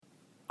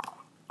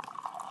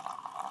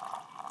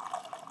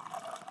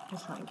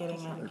It's not getting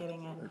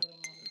it.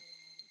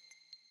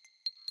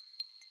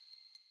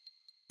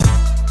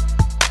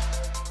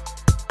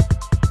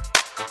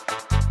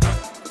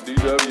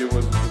 DW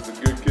was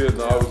a good kid,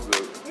 and I was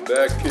the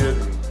bad kid,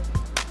 and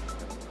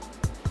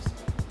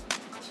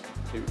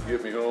he would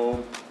get me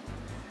home.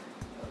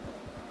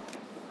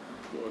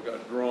 So I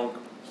got drunk.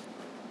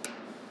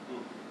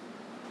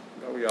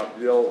 Got me out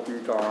to yell a few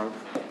times.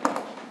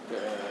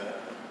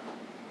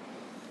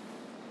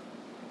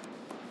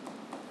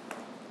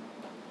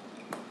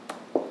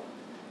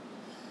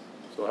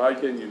 So how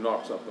can you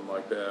knock something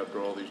like that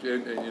after all these?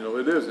 And you know,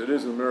 it is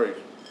in marriage.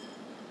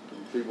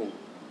 And people,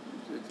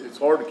 it's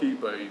hard to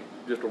keep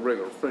just a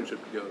regular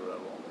friendship together that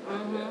long.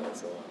 Mm-hmm. Yeah,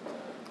 that's a long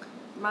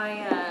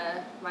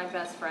time. My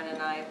best friend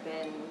and I have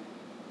been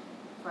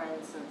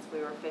friends since we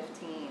were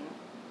 15,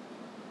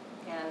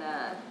 and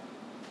I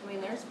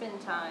mean, there's been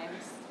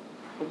times.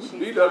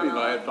 DW and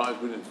I had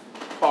times we didn't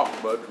talk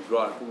much.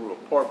 We were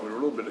apart. We were a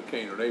little bit of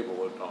Cain and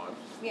Abel at times.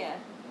 Yeah,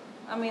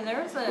 I mean,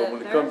 there's a. But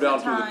when it comes down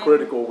to the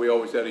critical, we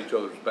always had each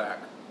other's back.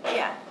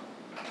 Yeah.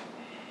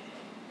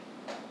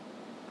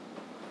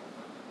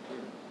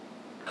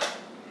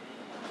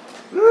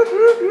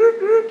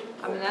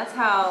 I mean, that's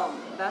how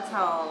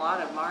a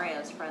lot of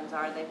Mario's friends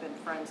are. They've been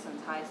friends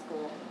since high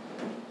school.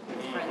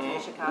 His friends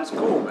in Chicago. That's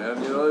cool,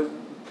 man. You know.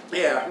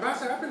 Yeah,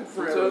 I've been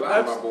friends with a lot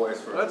of my boys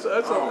for That's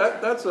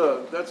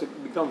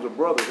becomes a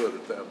brotherhood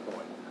at that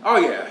point. Oh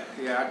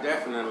yeah,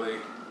 definitely.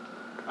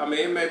 I mean,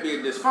 it may be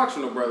a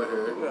dysfunctional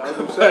brotherhood. Yeah, I was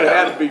gonna say it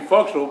had to be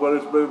functional, but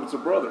it's a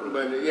brotherhood.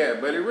 But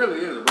it really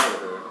is a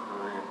brotherhood.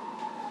 I mean,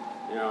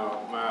 you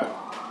know,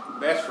 my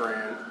best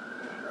friend,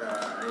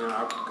 you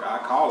know, I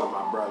call him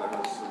my brother.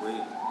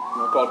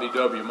 I call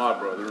DW my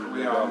brother.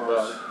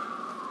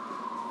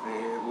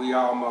 We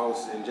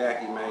almost, and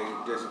Jackie may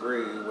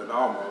disagree with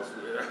almost,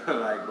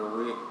 like, but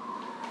we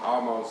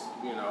almost,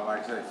 you know,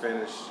 like I say,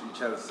 finish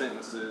each other's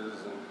sentences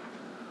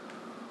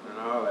and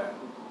all that.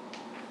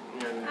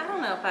 And I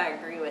don't know if I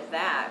agree with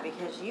that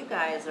because you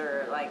guys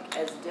are like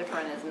as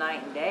different as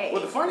night and day.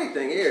 well, the funny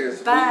thing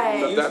is, But-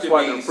 we used That's to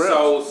why be they're friends.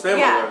 so similar,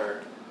 Yeah.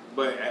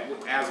 but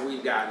as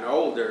we've gotten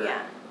older,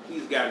 Yeah.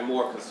 he's gotten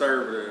more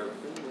conservative,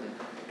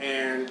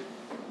 and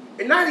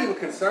not even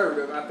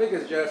conservative. I think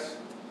it's just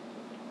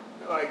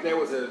like there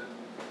was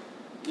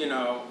you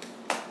know,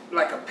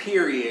 like a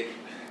period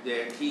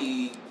that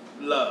he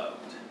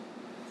loved,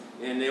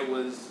 and it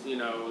was, you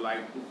know, like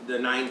the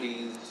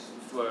 '90s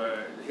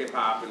for hip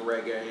hop and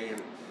reggae,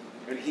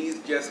 and he's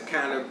just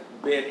kind of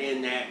been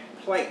in that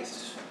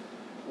place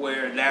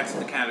where that's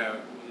the kind of,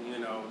 you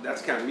know,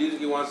 that's the kind of music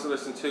he wants to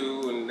listen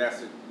to, and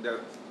that's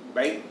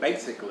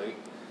basically,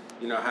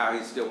 you know, how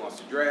he still wants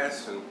to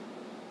dress,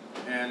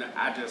 and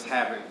I just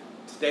haven't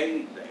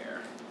stayed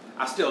there.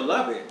 I still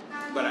love it,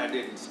 but I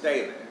didn't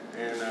stay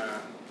there, and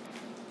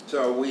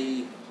so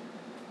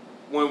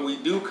when we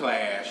do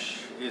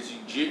clash, it's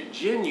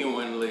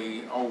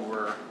genuinely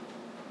over.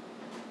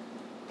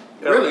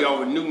 Really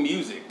over new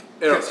music.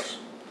 Eras.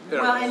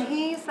 Well, and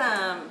he's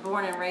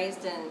born and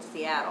raised in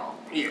Seattle,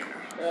 Yeah.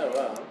 Oh,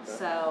 wow. Okay.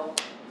 so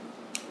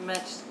much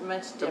That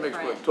makes different.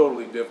 for a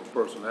totally different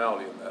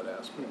personality in that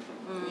aspect.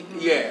 Mm-hmm.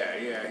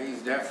 Yeah,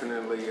 he's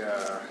definitely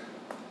a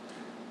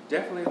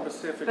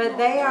Pacific. But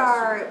they Northwest.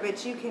 are.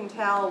 But you can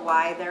tell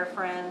why they're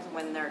friends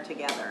when they're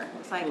together.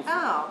 It's like,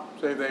 oh,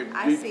 Same thing.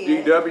 I see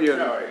it. DW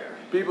and Oh, yeah.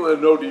 people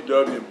that know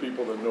DW and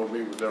people that know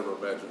me would never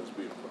imagine us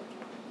being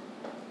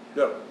friends.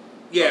 Never.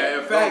 Yeah,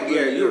 in fact, Oh, yeah,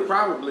 really you would is.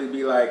 probably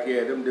be like,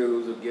 yeah, them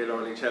dudes would get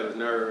on each other's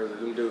nerves,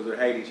 and them dudes would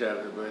hate each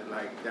other, but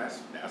like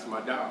that's my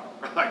dog,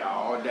 like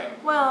all day,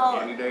 Well,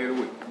 any day of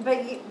the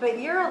week. but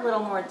you're a little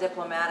more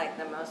diplomatic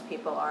than most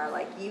people are.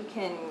 Like you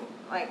can,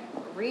 like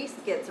Reese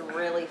gets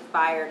really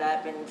fired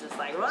up and just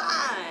like,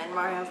 wah, and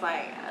Mario's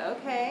like,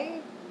 okay,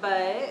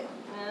 but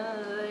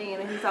you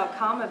know, he's all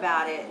calm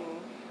about it. And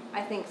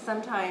I think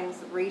sometimes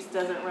Reese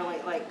doesn't really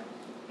like.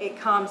 It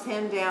calms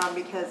him down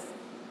because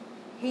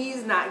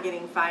he's not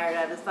getting fired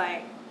up. It's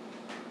like,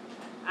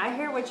 I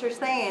hear what you're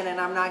saying,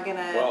 and I'm not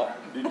gonna. Well,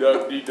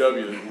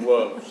 DW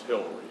loves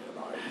Hillary,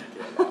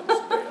 and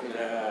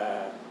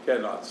I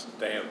cannot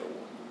stand the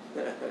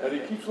woman. And he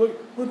keeps looking,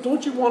 well,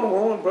 don't you want a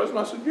woman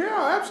president? I said,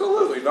 yeah,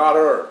 absolutely, not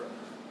her.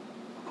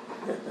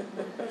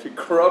 She's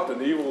corrupt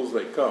and evil as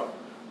they come.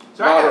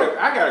 So Not her.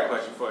 I got a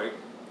question for you.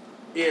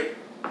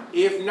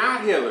 If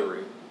not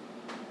Hillary,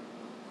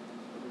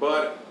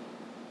 but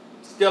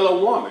still a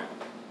woman,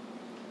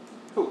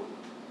 who?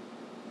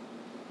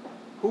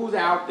 Who's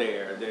out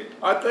there that?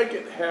 I think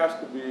it has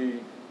to be,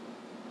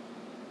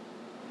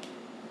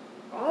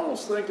 I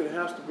almost think it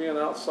has to be an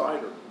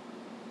outsider.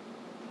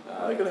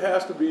 I think it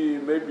has to be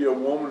maybe a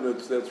woman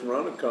that's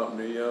run a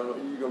company. You know,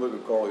 you can look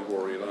at Carly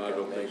Worry, and I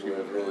don't think she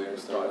was really the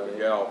type of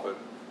gal, but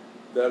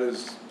that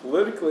is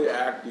politically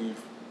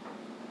active,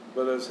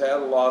 but has had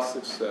a lot of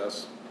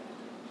success.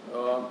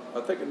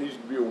 I think it needs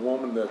to be a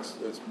woman that's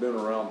been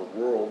around the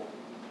world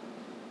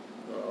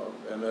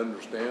and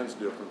understands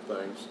different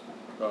things.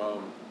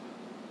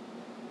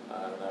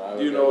 I don't know.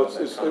 You know,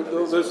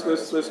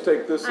 let's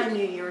take this. I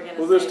knew you were going to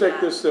say Well, let's take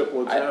that. this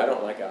simple example. I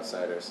don't like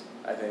outsiders.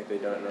 I think they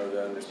don't know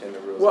they understand the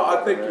rules. Well, of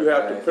I think you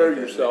have to government, pair and I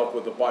think yourself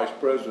with the vice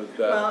president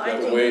Well, that's I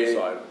an think-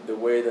 insider. the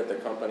way that the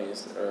country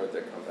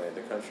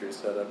is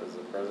set up as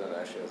the president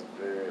actually has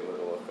very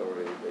little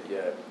authority, but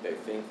yet they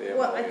think they have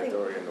Well, all I the think-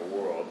 authority in the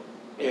world.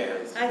 Yeah.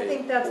 I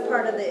think that's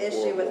part of the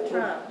issue with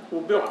Trump.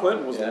 Well, Bill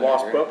Clinton was Yeah, a I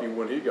lost agree. puppy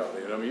when he got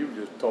in. I mean, he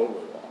was just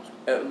totally lost.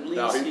 At least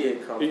Now, he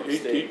had come from he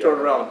state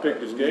turned around and government, picked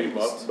at his game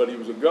up, least. but he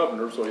was a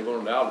governor, so he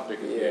learned how to pick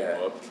his Yeah.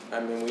 game up. I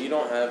mean, when you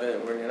don't have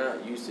it, when you're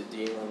not used to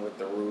dealing with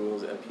the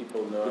rules, and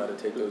people know how to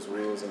take those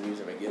rules and use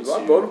them against Because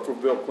you. I voted for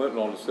Bill Clinton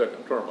on his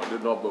second term. I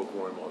did not vote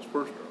for him on his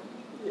first term.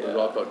 Because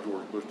Yeah. I thought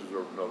George Bush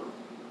deserved another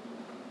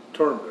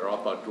term there. I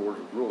thought George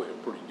was really a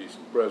pretty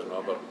decent president.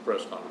 I thought the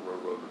press kind of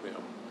railroaded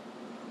him.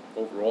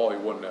 Overall, he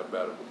wasn't that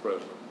bad of a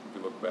president, if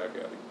you look back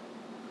at him.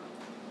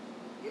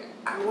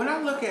 When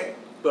I look at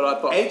But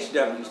I thought,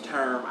 HW's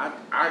term,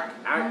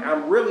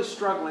 I'm really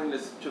struggling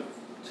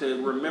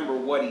to remember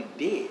what he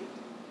did.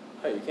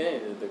 Oh, you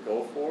can't did the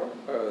Gulf War?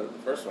 The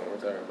first one we're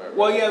talking about. Right?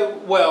 Well, yeah,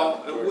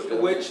 well, George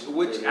W. which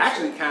Bush.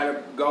 actually kind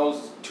of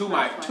goes to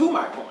my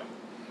point.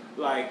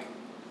 Like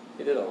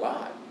He did a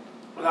lot.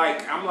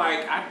 I'm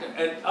like,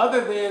 and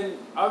other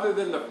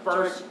than the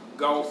first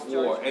Gulf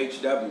War,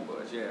 H.W.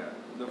 Bush, yeah.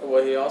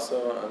 Well, he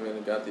also, I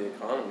mean, got the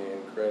economy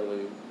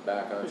incredibly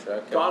back on track.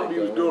 kept economy it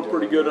was going doing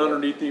pretty during good the war.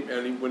 underneath him,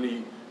 and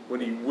when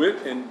he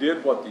went and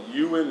did what the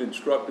UN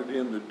instructed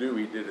him to do,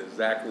 he did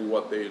exactly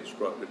what they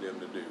instructed him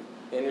to do.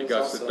 And He was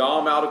got also-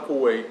 Saddam out of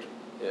Kuwait,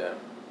 Yeah.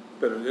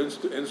 that had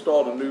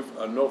installed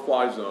a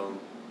no-fly zone,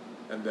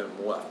 and then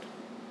left.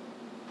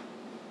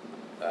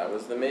 That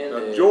was the Now,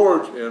 mandate.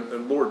 George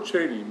and Lord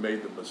Cheney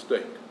made the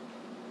mistake.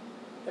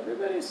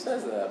 Everybody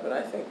says that, but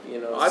I think,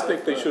 I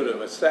think they should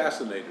have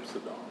assassinated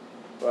Saddam.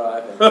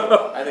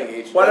 Well, I think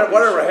HW.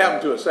 Whatever should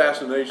happened to have.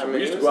 assassination, I mean, we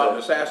used he to go was out a-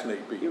 and assassinate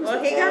He people. was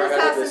Well, the he got former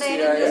head of the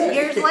assassinated just CIA.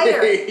 years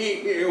later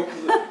It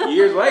was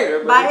years later,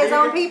 but by he his did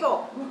own get-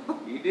 people.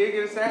 He did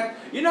get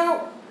assassinated.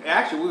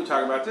 Actually, we were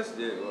talking about this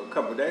a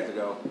couple of days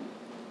ago.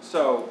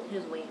 So,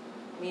 Who's we?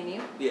 Me and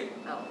you? yeah.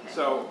 Oh, okay.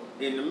 So,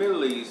 in the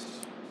Middle East,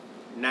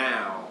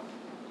 now,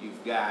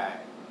 you've got,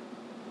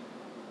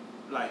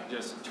 like,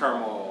 just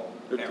turmoil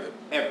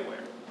everywhere.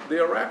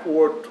 The Iraq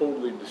War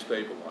totally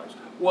destabilized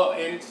him Well,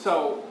 and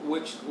so,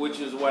 which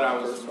is what I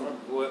was First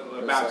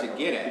one? about to second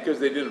get at. because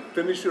they didn't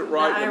finish it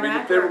right. The I mean,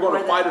 Iraq if they were War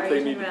going to fight that it,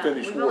 they are need you to talking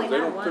finish about? wars. We've They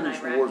only don't had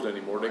finish one Iraq wars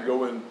anymore. They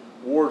go in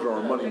wars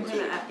are money We're talking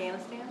too. about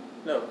Afghanistan?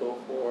 No, Gulf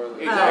War.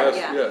 Exactly. Yes,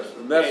 yeah. yes,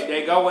 and that's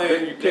They go in.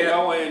 then you They can't-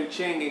 go in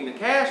changing the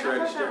cash I thought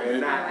register that was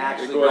and not Iraq. they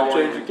actually go ahead and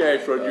going. change the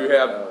cash rate. You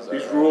that have was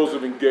these Iraq. rules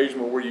of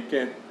engagement where you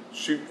can't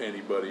shoot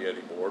anybody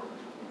anymore.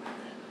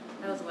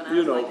 That was when I You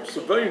was know, like a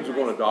civilians are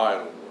senior going in to die in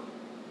a war.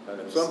 I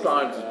didn't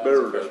Sometimes see it's that. better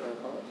I was a to freshman in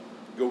college.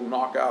 go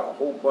knock out a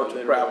whole bunch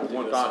of crap at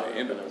one time and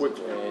end it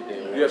quickly.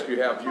 Yes,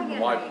 you have human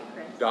life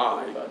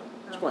die.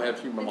 It's going to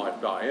have human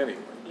life die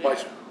anyway.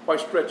 Why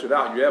stretch it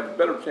out? You have a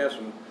better chance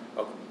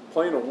of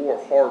playing a war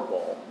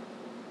hardball,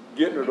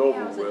 getting it Maybe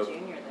over I was a with,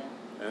 junior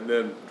then. and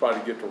then try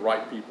to get the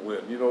right people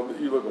in. You know,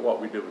 you look at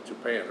what we did with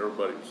Japan.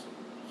 Everybody was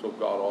so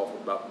god awful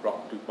about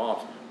dropping 2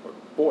 bombs. But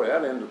boy,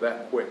 that ended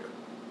that quick.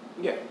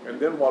 Yeah. And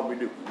then what we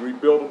do? We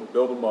rebuild them,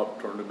 build them up,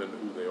 turn them into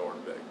who they are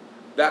today.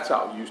 That's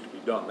how it used to be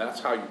done. That's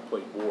how you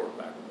played war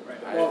back in the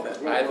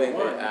day. I think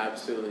they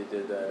absolutely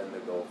did that in the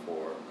Gulf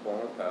War.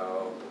 Colin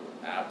Powell,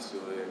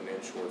 absolutely, and Lynn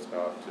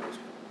Schwarzkopf, to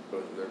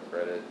both of their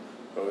credit,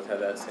 both had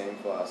that same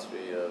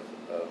philosophy of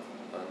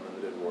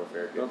unlimited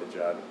warfare, get the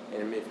job.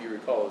 And if you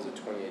recall, it was a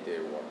 28-day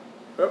war.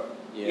 Yep.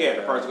 Yeah,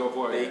 the first Gulf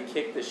War. They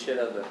kicked the shit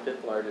out of the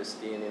 5th largest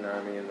standing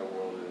army in the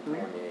world in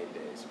 28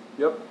 days.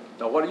 Yep.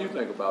 Now, what do you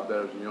think about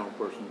that as a young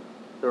person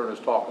hearing us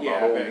talk about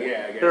Yeah, old I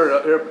guess. hearing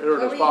What us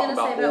were you talk going to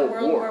about say about old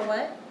World War war?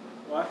 what?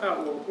 Well, I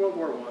thought World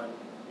War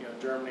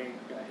I, Germany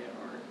got hit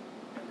hard,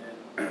 and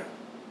then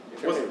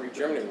it wasn't rebuilt.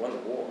 Germany won the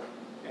war.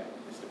 Yeah,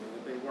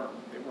 they weren't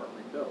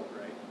rebuilt,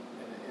 right?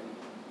 And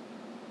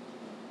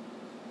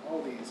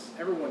all these,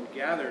 everyone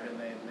gathered and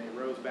they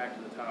rose back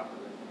to the top, and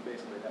then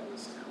basically that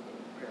was how they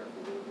prepared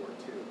for World War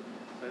II.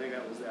 So I think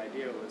that was the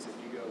idea, was if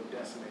you go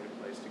decimate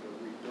a place to go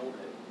rebuild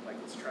it, like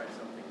let's try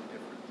something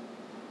different.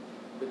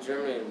 But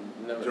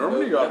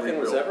Germany got nothing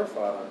was rebuilt. ever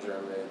fought on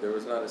Germany. There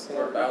was not a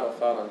single Or- battle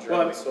fought on Well,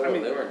 German soil. They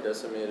weren't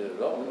decimated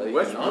at all.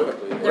 West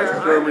Economically, they West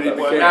weren't. Germany But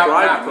became Not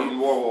thriving.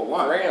 from World War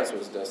I. France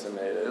was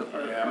decimated.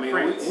 Yeah, I mean,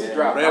 France. we Yeah.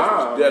 dropped France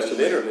was bombs.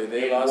 decimated. Literally,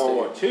 they in lost World it.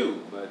 War II,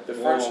 but The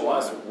World French War I.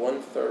 lost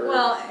 1/3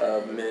 Well,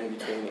 of men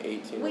between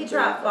 18 We and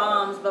dropped 35.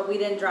 bombs, but we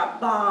didn't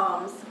drop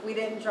bombs. We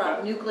didn't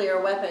drop nuclear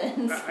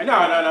weapons. No.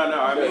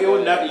 I mean, it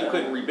was nothing you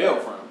couldn't rebuild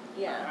from.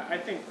 Yeah. I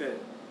think that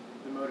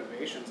the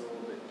motivation's a little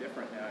bit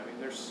different now. I mean,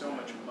 there's so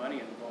much money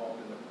involved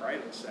in the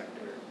private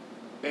sector.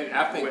 And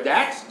I think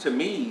that's, to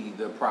me,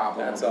 the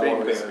problem. That's with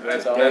always, warfare.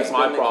 that's that's always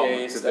my been the problem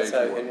case. with That's how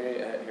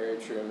today's war. Harry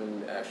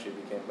Truman actually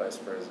became vice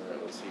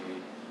president. Was he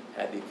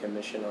had the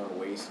Commission on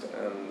Waste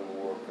and the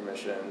War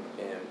Commission,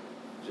 and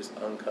just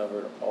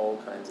uncovered all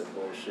kinds of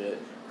bullshit,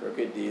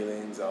 crooked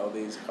dealings, all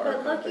these car But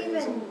look,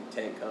 companies even- and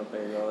tank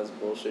companies, all this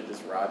bullshit,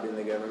 just robbing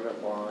the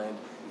government blind.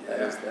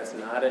 That's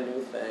not a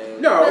new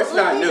thing. No, But it's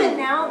not look, new. even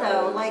now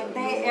though, It's like a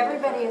they, new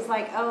everybody thing. is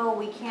like, oh,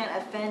 we can't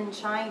offend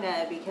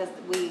China because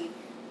we.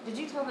 Did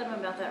you tell them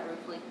about that roof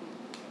leaking?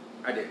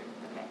 I did.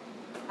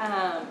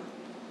 Okay.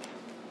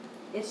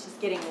 It's just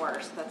getting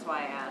worse. That's why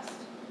I asked.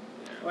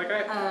 Like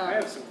I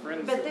have some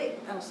friends. But they.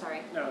 Oh,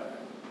 sorry. No.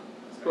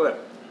 Go ahead.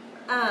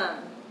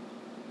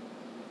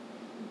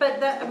 But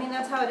that, I mean,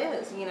 that's how it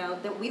is, you know,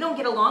 that we don't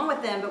get along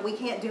with them, but we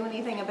can't do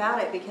anything about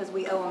it because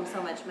we owe them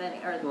so much money,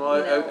 or, Well,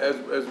 you know,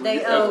 as we they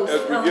get owe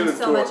into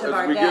so much of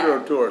our as we debt. get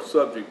into our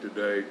subject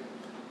today,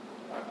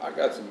 I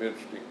got some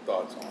interesting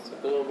thoughts on It's a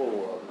that. global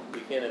world.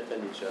 We can't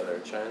offend each other.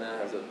 China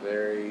has a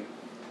very,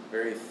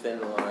 very thin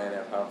line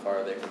of how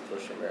far they can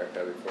push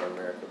America before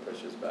America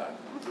pushes back.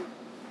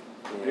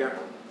 Yeah.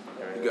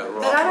 You got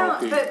But I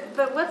Rock don't,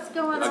 but what's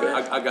going on?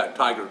 I got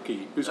Tiger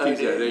Key. Whose Oh, key's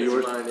that? dude,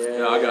 Yours? it's mine,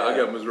 Yeah, I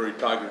got Missouri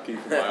Tiger Key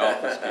for my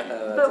office key.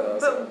 That's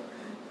But- awesome.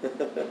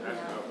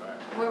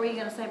 What were you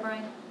gonna say,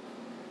 Brian?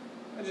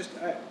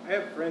 I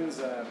have friends,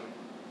 a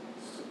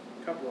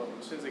couple of them,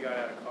 as soon as they got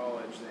out of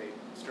college, they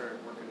started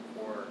working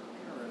for, I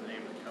can't remember the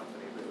name of the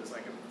company, but it was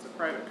like it's a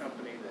private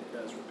company that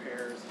does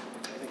repairs.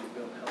 I think they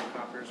build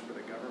helicopters for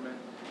the government.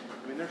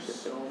 I mean, there's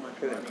so much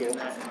money in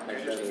that, and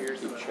I just hear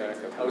some of the track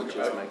things of that how talk much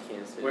about my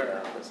Kansas City where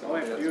office. all I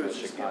have to do That's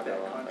is just my get that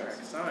Chicago contract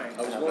office. signed.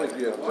 I was going to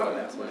get a lot of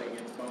that money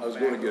gets I bumped was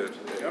back going to over get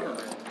to the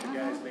government. The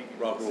guys making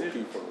Rock Roll Key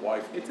decisions. for the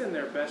wife. It's in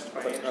their best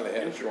financial They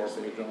had a sharp interest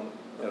edge on it.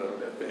 Had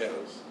a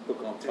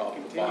hook on to top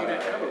of the continue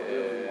to fire. have a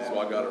really So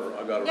long. I got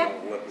her Yep.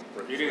 on electric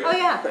press. You did? Oh,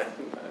 yeah,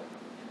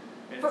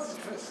 And it's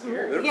kind of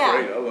scary. They're Yeah.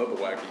 great. I love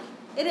the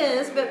wackies. it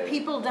is, but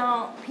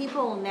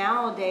people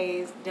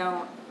nowadays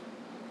don't,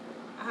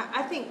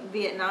 I think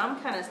Vietnam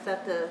kind of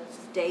set the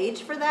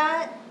stage for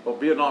that. Well,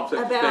 Vietnam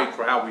set the About- stage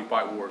for how we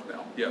fight wars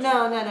now. Yes.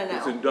 No.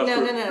 It's No,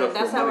 industrial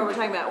that's not what we're money.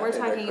 talking about. We're I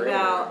think talking the Korean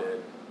about War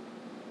did.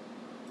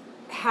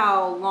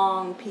 how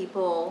long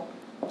people,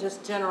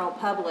 just general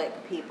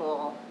public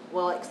people,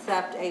 will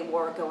accept a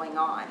war going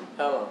on.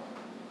 How long?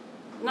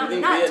 Not, you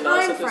think not Vietnam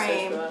time set the stage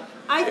frame. for that?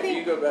 I If think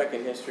you go back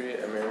in history,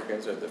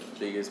 Americans are the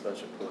biggest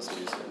bunch of pussies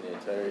in the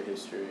entire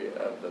history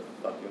of the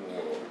fucking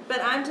world.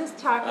 but I'm just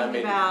talking I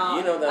mean, about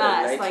you know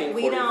that us. in Like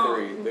we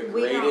 1943, don't. the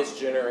we greatest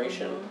don't,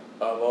 generation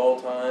of all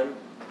time,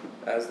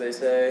 as they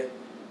say,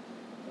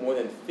 more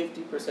than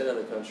 50% of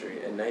the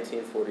country in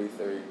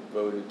 1943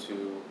 voted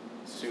to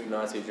sue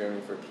Nazi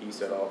Germany for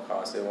peace at all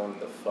costs. They wanted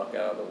the fuck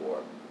out of the war.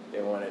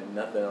 They wanted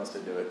nothing else to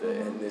do with it.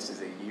 And this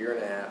is a year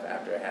and a half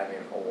after having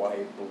Hawaii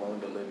blown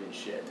to living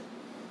shit.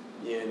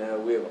 You know,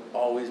 we have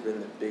always been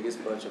the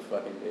biggest bunch of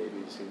fucking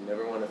babies who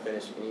never want to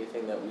finish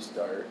anything that we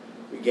start.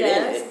 We get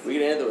in Yes. it. We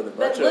get into it with a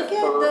But bunch of look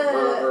at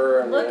fervor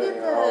and look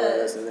at all the-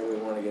 this, and then we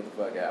want to get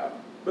the fuck out.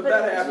 But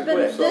that happens but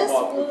with this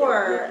some with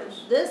war,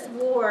 goodness. this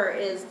war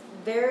is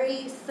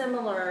very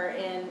similar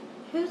in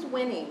who's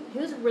winning,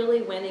 who's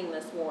really winning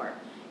this war.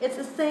 It's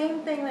the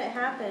same thing that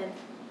happened,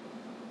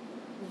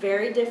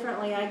 very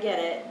differently, I get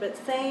it, but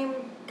same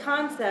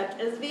concept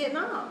as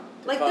Vietnam.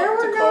 Like call- there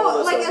to were call no,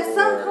 this like a at war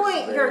some is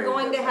point you're very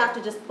going to different. have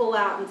to just pull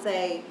out and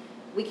say,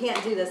 we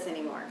can't do this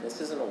anymore.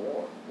 This isn't a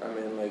war. I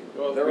mean, like,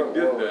 Well, they're we at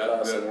did war with that,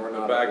 us, then and we're the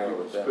not at war vacuum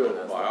was with them. filled and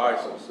that's by the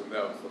problem. ISIS, and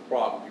that was the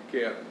problem. You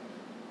can't,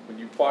 when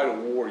you fight a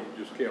war, you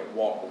just can't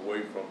walk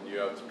away from it. You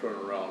have to turn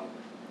around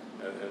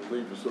and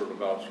leave a certain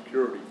amount of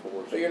security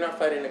force. But you're not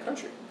fighting a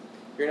country.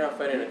 You're not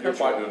fighting a country. You're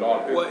fighting an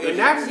audience. Well, and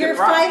that's You're the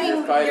problem.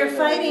 fighting, you're You're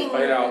fighting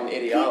fighting an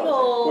ideology.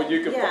 people. Well,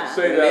 you can yeah.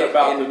 say that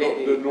about And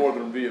the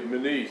northern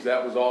Vietnamese.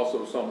 That was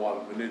also somewhat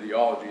of an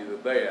ideology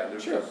that they had.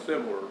 There's Sure. just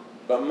similar.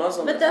 But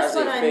Muslims, But that's as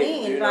a what I faith,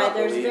 mean do by not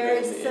there's believe very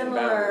in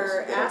similar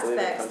boundaries. They don't believe in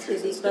aspects to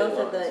countries and these state both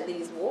of lines.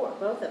 these war,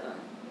 both of them.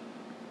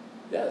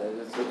 Yeah,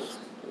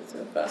 it's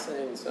a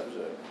fascinating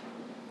subject.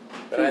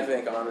 But I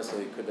think,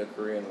 honestly, the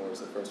Korean War was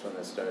the first one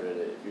that started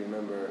it. If you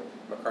remember,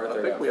 I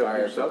MacArthur think got we have a new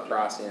fired for subject.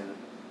 crossing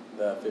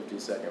the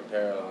 52nd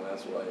parallel, and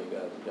that's why you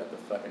got the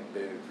fucking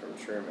dude from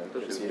Truman.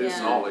 This because is he his didn't-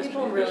 Yeah, knowledge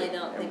people needed really and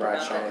don't think brought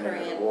about China the into the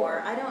Korean war.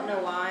 War. I don't know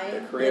why.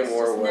 The Korean it's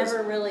War just was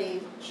never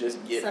really.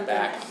 Just get Something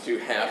back that- to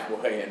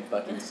halfway and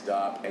fucking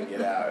stop and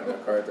get out. And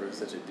MacArthur was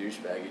such a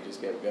douchebag, he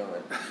just kept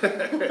going.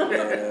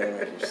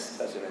 Man, you're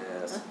such an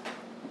ass.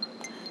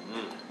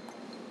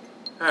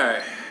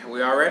 Alright,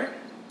 we all ready?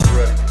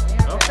 Ready.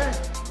 Okay.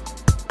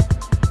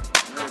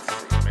 Let's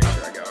see, make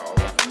sure I got all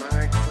of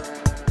my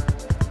crap.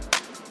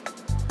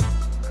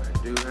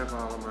 I do have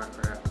all of my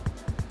crap.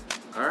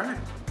 Alright.